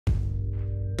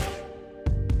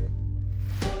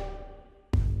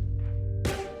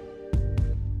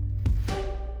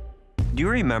Do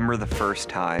you remember the first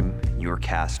time you were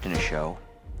cast in a show?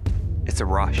 It's a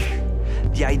rush.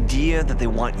 The idea that they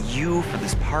want you for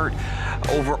this part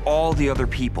over all the other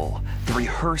people. The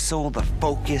rehearsal, the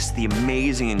focus, the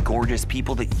amazing and gorgeous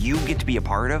people that you get to be a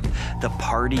part of. The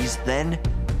parties, then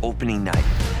opening night.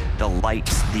 The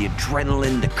lights, the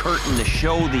adrenaline, the curtain, the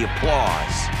show, the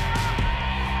applause.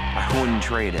 I wouldn't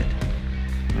trade it.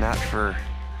 Not for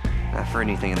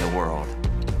anything in the world.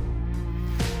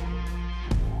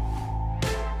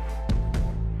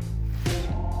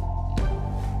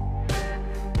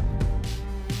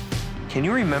 Can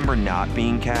you remember not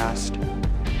being cast?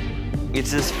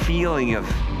 It's this feeling of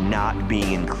not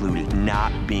being included,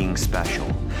 not being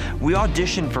special. We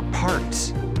audition for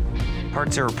parts.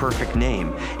 Parts are a perfect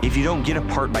name. If you don't get a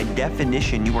part, by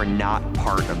definition, you are not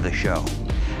part of the show.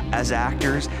 As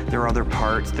actors, there are other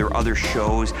parts, there are other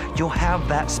shows. You'll have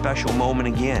that special moment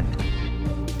again.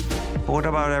 But what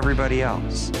about everybody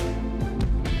else?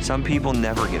 Some people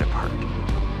never get a part.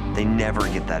 They never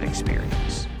get that experience.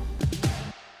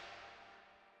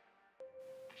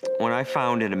 When I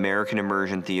founded American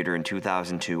Immersion Theater in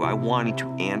 2002, I wanted to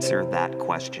answer that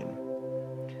question.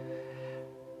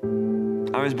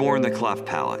 I was born with a cleft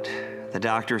palate. The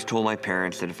doctors told my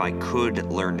parents that if I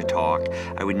could learn to talk,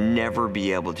 I would never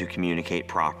be able to communicate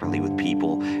properly with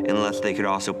people unless they could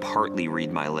also partly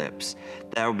read my lips.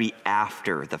 That would be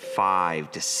after the 5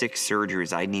 to 6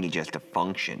 surgeries I needed just to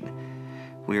function.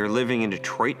 We were living in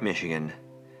Detroit, Michigan,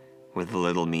 with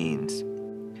little means.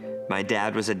 My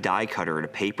dad was a die cutter at a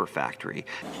paper factory.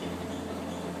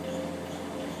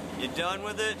 You done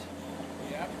with it?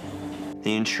 Yep.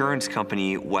 The insurance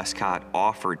company Westcott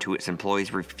offered to its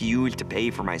employees refused to pay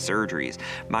for my surgeries.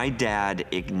 My dad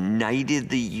ignited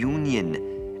the union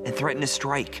and threatened to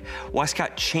strike.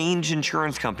 Westcott changed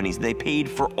insurance companies. They paid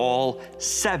for all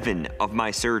 7 of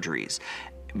my surgeries.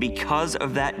 Because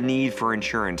of that need for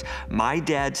insurance, my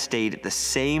dad stayed at the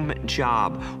same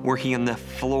job working on the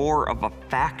floor of a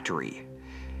factory.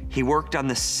 He worked on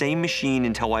the same machine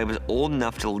until I was old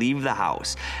enough to leave the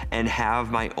house and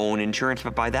have my own insurance.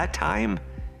 But by that time,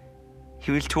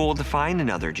 he was told to find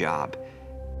another job.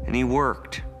 And he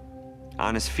worked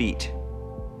on his feet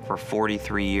for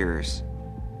 43 years.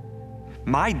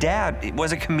 My dad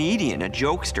was a comedian, a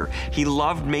jokester. He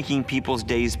loved making people's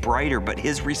days brighter, but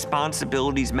his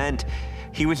responsibilities meant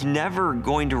he was never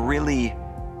going to really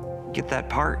get that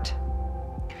part.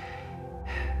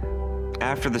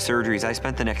 After the surgeries, I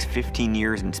spent the next 15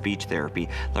 years in speech therapy,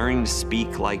 learning to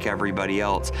speak like everybody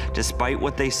else. Despite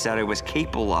what they said I was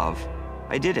capable of,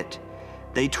 I did it.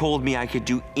 They told me I could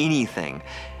do anything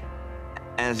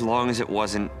as long as it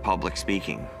wasn't public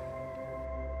speaking.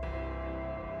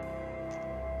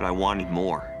 But I wanted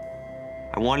more.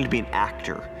 I wanted to be an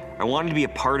actor. I wanted to be a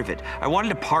part of it. I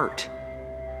wanted a part.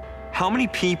 How many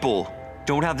people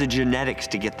don't have the genetics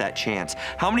to get that chance?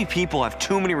 How many people have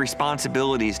too many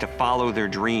responsibilities to follow their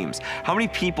dreams? How many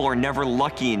people are never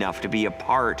lucky enough to be a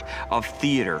part of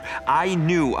theater? I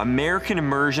knew American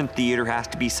Immersion Theater has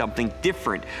to be something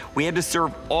different. We had to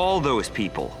serve all those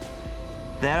people.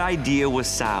 That idea was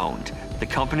sound. The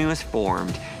company was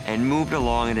formed and moved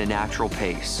along at a natural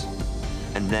pace.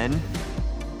 And then,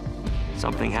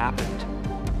 something happened.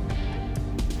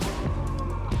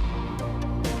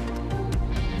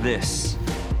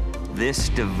 This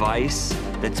device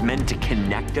that's meant to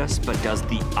connect us but does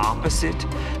the opposite.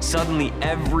 Suddenly,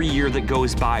 every year that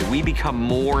goes by, we become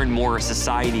more and more a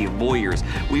society of voyeurs.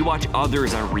 We watch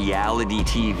others on reality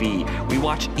TV. We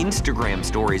watch Instagram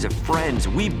stories of friends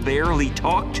we barely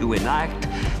talk to and act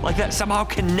like that somehow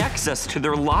connects us to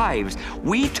their lives.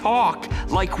 We talk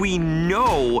like we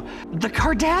know the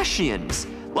Kardashians.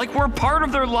 Like we're part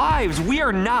of their lives. We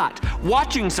are not.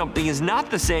 Watching something is not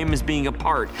the same as being a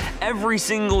part. Every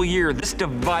single year, this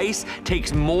device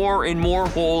takes more and more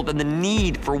hold, and the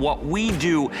need for what we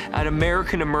do at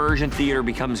American Immersion Theater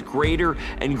becomes greater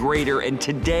and greater, and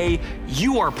today,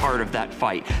 you are part of that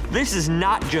fight. This is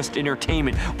not just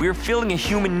entertainment. We are filling a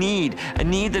human need, a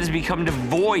need that has become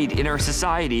devoid in our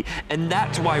society, and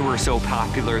that's why we're so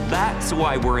popular. That's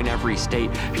why we're in every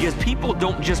state, because people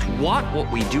don't just want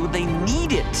what we do, they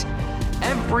need it.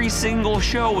 Every single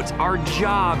show, it's our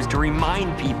jobs to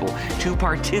remind people to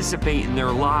participate in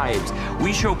their lives.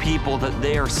 We show people that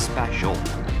they are special.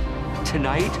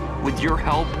 Tonight, with your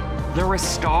help, they're a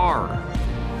star.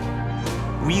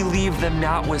 We leave them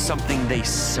not with something they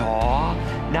saw,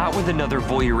 not with another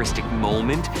voyeuristic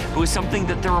moment, but with something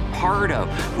that they're a part of.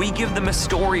 We give them a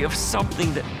story of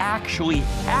something that actually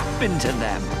happened to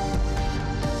them.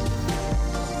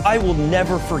 I will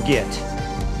never forget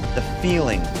the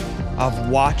feeling of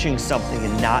watching something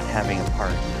and not having a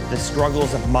part. the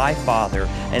struggles of my father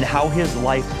and how his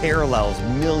life parallels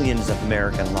millions of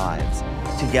American lives.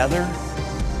 Together,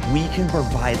 we can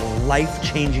provide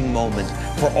life-changing moments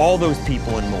for all those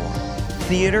people and more.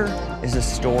 Theater is a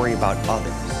story about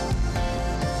others.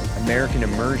 American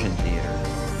Immersion Theater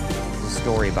is a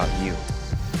story about you.